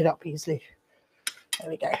can pick it up easily. There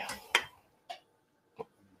we go.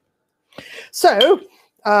 So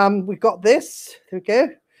we've got this. There we go.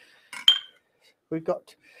 We've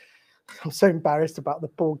got, I'm so embarrassed about the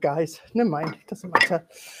board, guys. Never mind, it doesn't matter.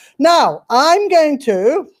 Now, I'm going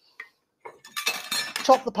to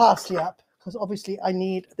chop the parsley up because obviously I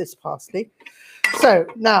need this parsley. So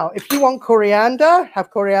now, if you want coriander,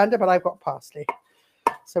 have coriander, but I've got parsley.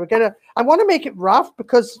 So we're going to, I want to make it rough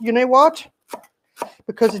because you know what?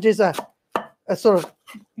 Because it is a sort of,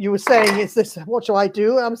 you were saying, is this, what do I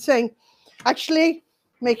do? I'm saying, actually,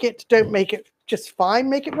 don't make it just fine,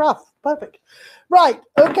 make it rough. Perfect. Right,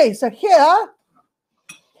 okay, so here,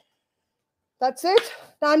 that's it.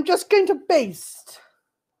 Now I'm just going to baste.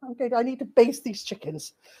 I need to baste these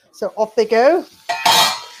chickens. So off they go.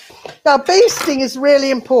 Now basting is really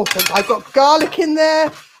important. I've got garlic in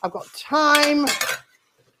there. I've got thyme.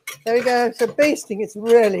 There we go. So basting is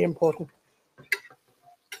really important.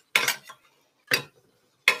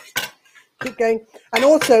 Keep going. And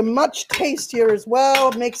also much tastier as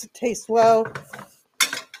well. Makes it taste well.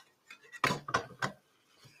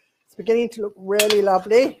 It's beginning to look really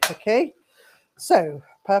lovely. Okay. So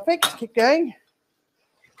perfect. Keep going.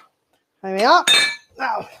 There we are.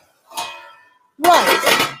 Now,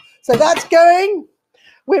 right. So that's going.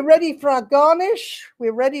 We're ready for our garnish.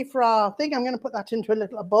 We're ready for our thing. I'm going to put that into a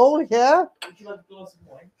little bowl here. Would you like a glass of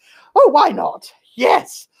wine? Oh, why not?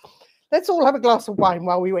 Yes. Let's all have a glass of wine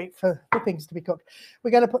while we wait for the things to be cooked.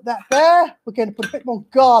 We're going to put that there. We're going to put a bit more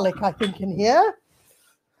garlic, I think, in here.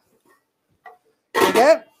 There we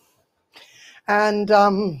go. And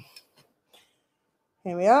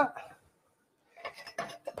here we are.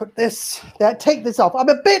 Put this there. Take this off. I'm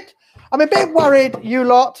a bit worried, you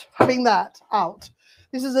lot, having that out.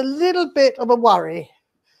 This is a little bit of a worry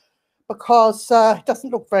because it doesn't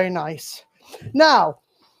look very nice. Now,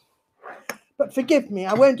 but forgive me,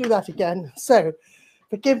 I won't do that again. So,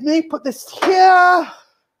 forgive me, put this here.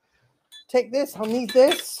 Take this, I'll need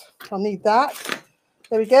this. I'll need that.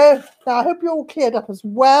 There we go. Now, I hope you're all cleared up as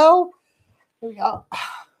well. There we are.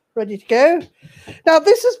 ready to go. Now,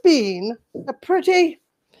 this has been a pretty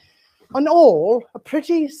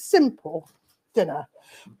simple dinner,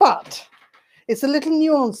 but it's the little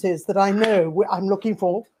nuances that I know I'm looking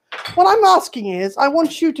for. What I'm asking is, I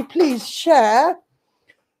want you to please share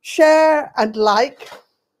and like,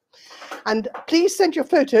 and please send your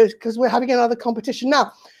photos because we're having another competition.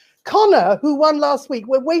 Now, Connor, who won last week,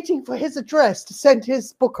 we're waiting for his address to send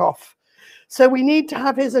his book off. So we need to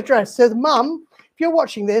have his address. So the mum, if you're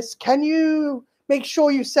watching this, can you make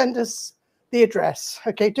sure you send us the address?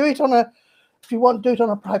 Okay, do it on a, if you want, do it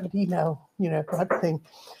on a private email, private thing.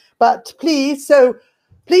 But please, so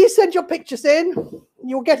please send your pictures in.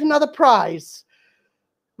 You'll get another prize.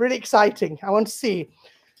 Really exciting. I want to see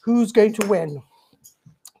who's going to win.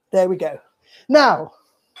 There we go. Now,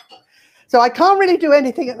 so I can't really do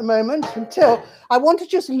anything at the moment until I want to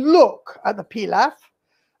just look at the Pilaff.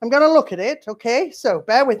 I'm going to look at it, okay? So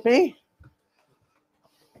bear with me.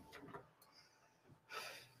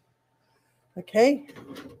 Okay.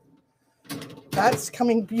 That's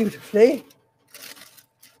coming beautifully.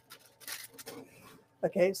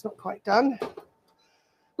 Okay, it's not quite done.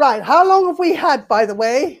 Right, how long have we had, by the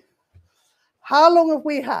way? How long have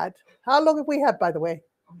we had? How long have we had, by the way?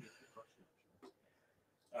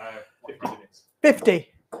 50 minutes. 50.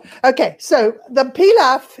 Okay, so the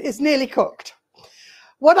Pilaff is nearly cooked.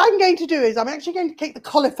 What I'm going to do is I'm actually going to take the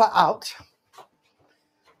cauliflower out,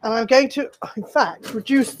 and I'm going to, in fact,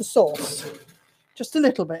 reduce the sauce just a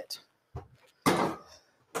little bit.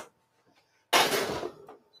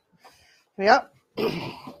 Yeah.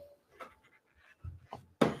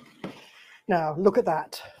 Now, look at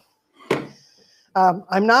that.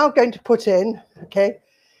 I'm now going to put in, okay,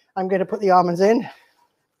 I'm going to put the almonds in.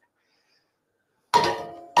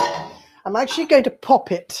 I'm actually going to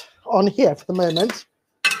pop it on here for the moment.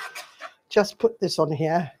 Just put this on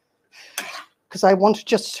here because I want to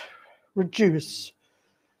just reduce.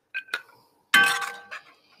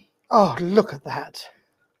 Oh, look at that.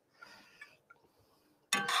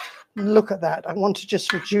 Look at that. I want to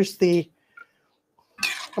just reduce the,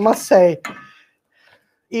 I must say,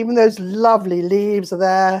 even those lovely leaves are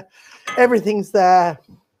there. Everything's there.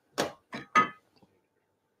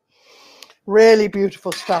 Really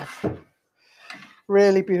beautiful stuff.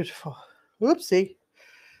 Really beautiful. Oopsie.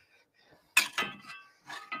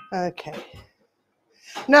 Okay.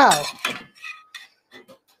 Now,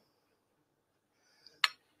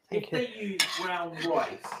 if they use brown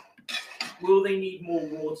rice, will they need more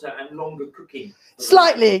water and longer cooking?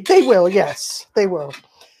 Slightly, they will, yes, they will.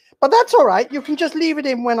 But that's all right. You can just leave it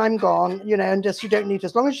in when I'm gone, and just, you don't need,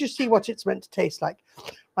 as long as you see what it's meant to taste like.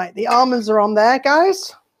 Right, the almonds are on there,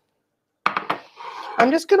 guys.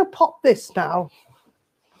 I'm just going to pop this now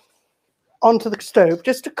onto the stove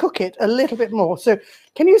just to cook it a little bit more. So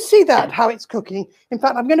can you see that, how it's cooking? In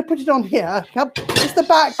fact, I'm going to put it on here. Is the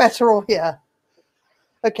back better or here?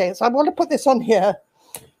 Okay, so I want to put this on here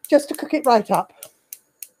just to cook it right up.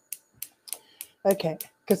 Okay,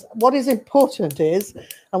 because what is important is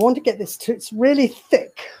I want to get this to, it's really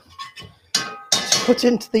thick to put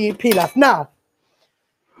into the Pilaff. Now,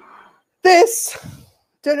 this,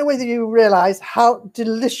 don't know whether you realize how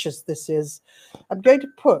delicious this is. I'm going to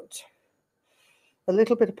put a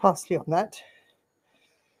little bit of parsley on that.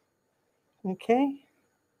 Okay.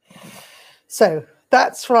 So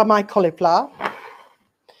that's for my cauliflower.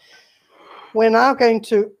 We're now going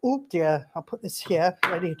to, oh dear, I'll put this here,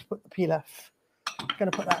 ready to put the Pilaff. I'm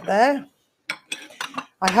going to put that there.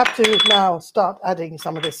 I have to now start adding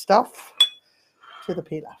some of this stuff to the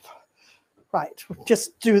Pilaff. Right, we'll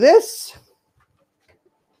just do this.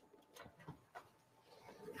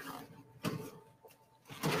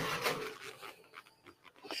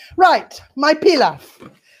 Right, my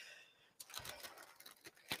Pilaff.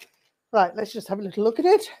 Right, let's just have a little look at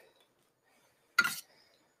it.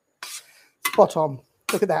 Spot on.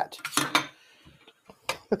 Look at that.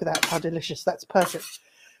 Look at that, how delicious. That's perfect.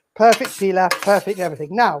 Perfect Pilaff, perfect everything.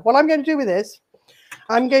 Now, what I'm going to do with this,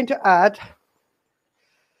 I'm going to add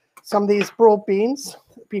some of these broad beans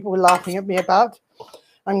that people were laughing at me about.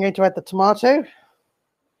 I'm going to add the tomato.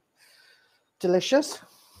 Delicious.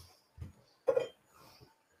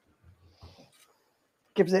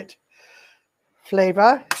 Gives it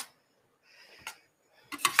flavor.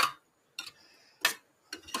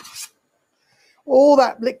 All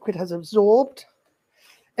that liquid has absorbed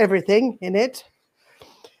everything in it.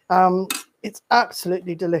 It's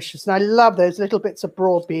absolutely delicious. And I love those little bits of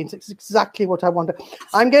broad beans. It's exactly what I wanted.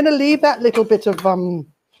 I'm going to leave that little bit of, thing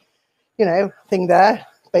there,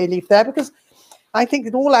 bay leaf there, because I think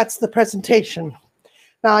it all adds to the presentation.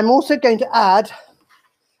 Now, I'm also going to add,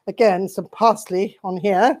 again, some parsley on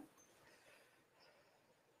here.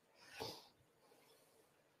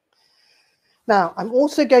 Now, I'm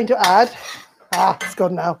also going to add, it's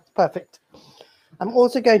gone now, perfect. I'm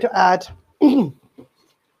also going to add,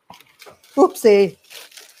 oopsie,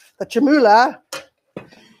 the Chermoula,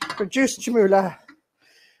 reduced Chermoula,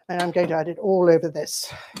 and I'm going to add it all over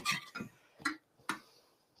this,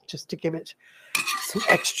 just to give it some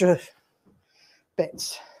extra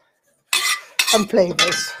bits and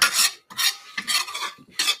flavours.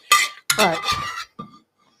 Right.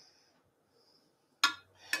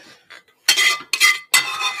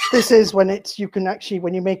 This is when you can actually,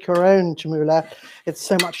 when you make your own Chermoula, it's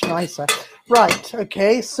so much nicer. Right,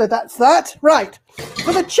 okay, so that's that. Right,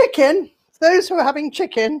 for the chicken, those who are having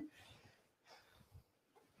chicken,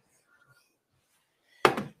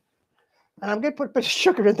 and I'm going to put a bit of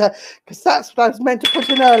sugar in there, because that's what I was meant to put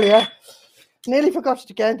in earlier. Nearly forgot it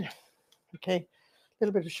again. Okay, a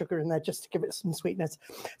little bit of sugar in there just to give it some sweetness.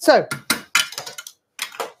 So,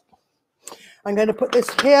 I'm going to put this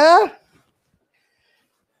here.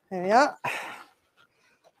 There we are.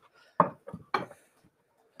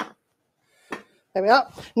 There we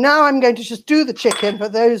are. Now I'm going to just do the chicken for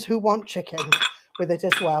those who want chicken with it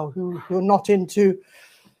as well, who are not into,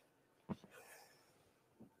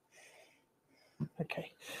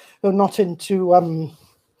 okay, who are not into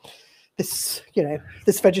this, you know,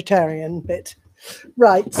 this vegetarian bit.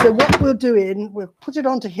 Right, so what we'll do we'll put it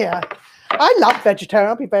onto here. I love vegetarian,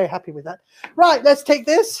 I'll be very happy with that. Right, let's take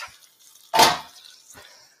this.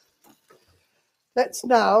 Let's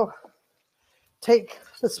now take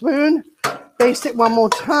the spoon, baste it one more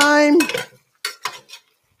time.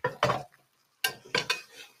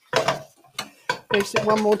 Baste it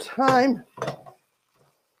one more time.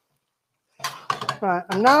 Right,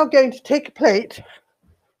 I'm now going to take a plate.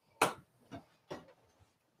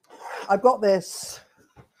 I've got this.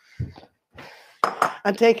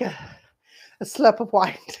 And take a slurp of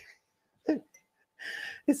wine.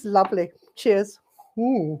 It's lovely. Cheers.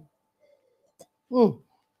 Ooh. Mm.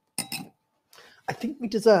 I think we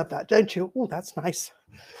deserve that, don't you? Oh, that's nice.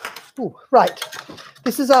 Ooh, right.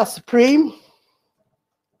 This is our supreme.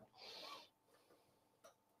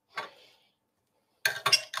 I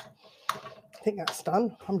think that's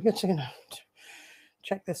done. I'm just going to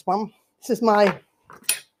check this one. This is my,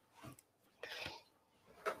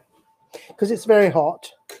 because it's very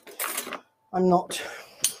hot. I'm not.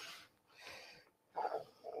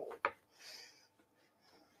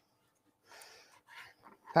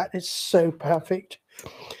 That is so perfect.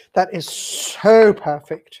 That is so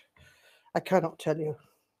perfect. I cannot tell you.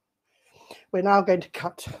 We're now going to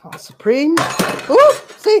cut our supreme. Oh,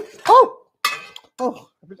 see? Oh,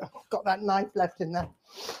 I've got that knife left in there.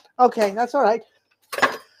 Okay, that's all right.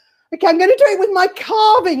 Okay, I'm going to do it with my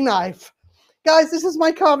carving knife. Guys, this is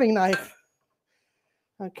my carving knife.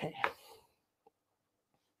 Okay.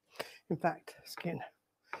 In fact, skin.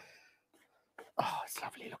 Oh, it's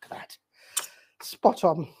lovely. Look at that. Spot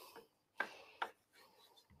on.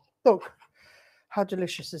 Look, how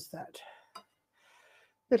delicious is that? A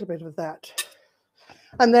little bit of that.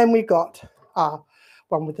 And then we got our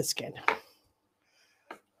one with the skin.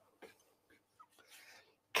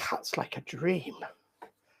 Cuts like a dream.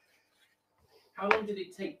 How long did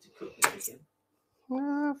it take to cook the chicken?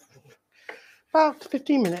 About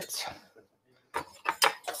 15 minutes.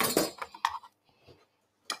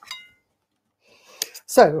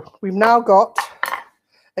 So we've now got,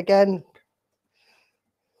 again,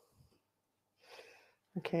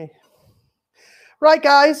 okay. Right,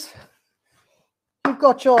 guys, you've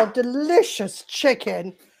got your delicious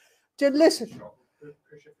chicken. Delicious.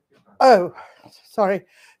 Oh, sorry.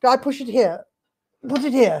 Do I push it here? Put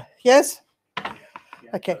it here, yes?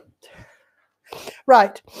 Okay.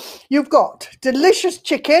 Right, you've got delicious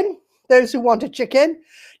chicken, those who want a chicken.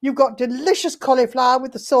 You've got delicious cauliflower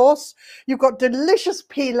with the sauce. You've got delicious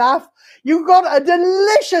pilaf. You've got a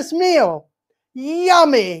delicious meal.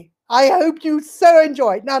 Yummy. I hope you so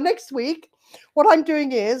enjoy it. Now, next week, what I'm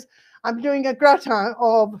doing is I'm doing a gratin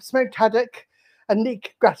of smoked haddock and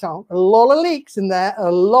leek gratin. A lot of leeks in there,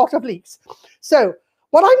 a lot of leeks. So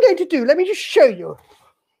what I'm going to do, let me just show you.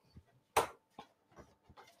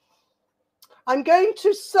 I'm going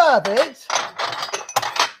to serve it.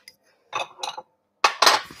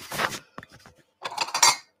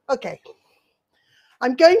 Okay,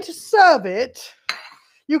 I'm going to serve it.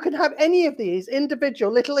 You can have any of these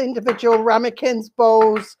little individual ramekins,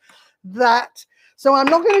 bowls, that. So I'm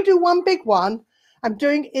not going to do one big one. I'm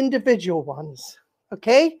doing individual ones.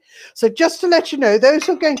 Okay, so just to let you know, those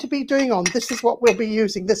who are going to be doing this is what we'll be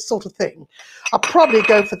using, this sort of thing. I'll probably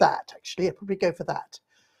go for that, actually. I'll probably go for that.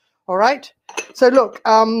 All right, so look,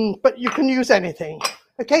 but you can use anything.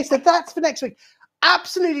 Okay, so that's for next week.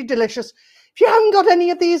 Absolutely delicious. If you haven't got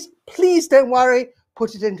any of these, please don't worry,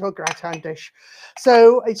 put it into a gratin dish.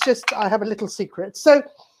 So it's just, I have a little secret. So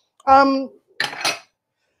that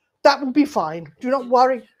will be fine. Do not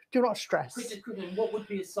worry, do not stress. What would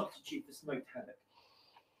be a substitute for smoked haddock?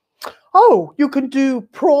 Oh, you can do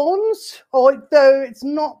prawns, or though it's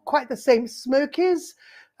not quite the same smoke is.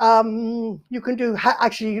 You can do,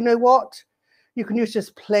 actually, you know what? You can use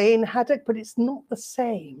just plain haddock, but it's not the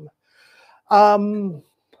same.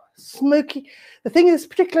 Smoky. The thing is, this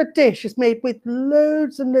particular dish is made with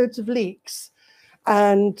loads and loads of leeks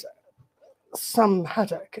and some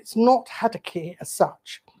haddock. It's not haddocky as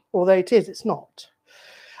such, although it is, it's not.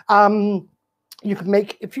 You can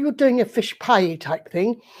make, if you're doing a fish pie type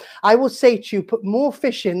thing, I will say to you, put more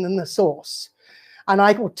fish in than the sauce. And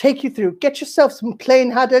I will take you through, get yourself some plain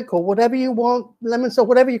haddock or whatever you want, lemon sauce,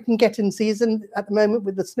 whatever you can get in season at the moment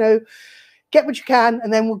with the snow. Get what you can,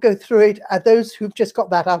 and then we'll go through it. Those who've just got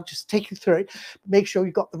that, I'll just take you through it. Make sure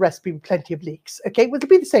you've got the recipe with plenty of leeks. Okay, well, it'll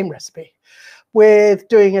be the same recipe with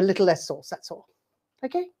doing a little less sauce, that's all.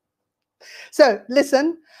 Okay, so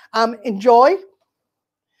listen, enjoy.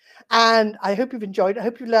 And I hope you've enjoyed. I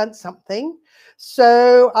hope you learned something.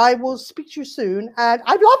 So I will speak to you soon. And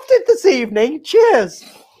I loved it this evening. Cheers.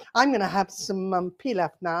 I'm going to have some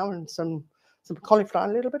Pilaff now and some cauliflower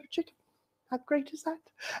and a little bit of chicken. How great is that?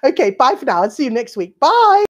 Okay, bye for now. I'll see you next week. Bye.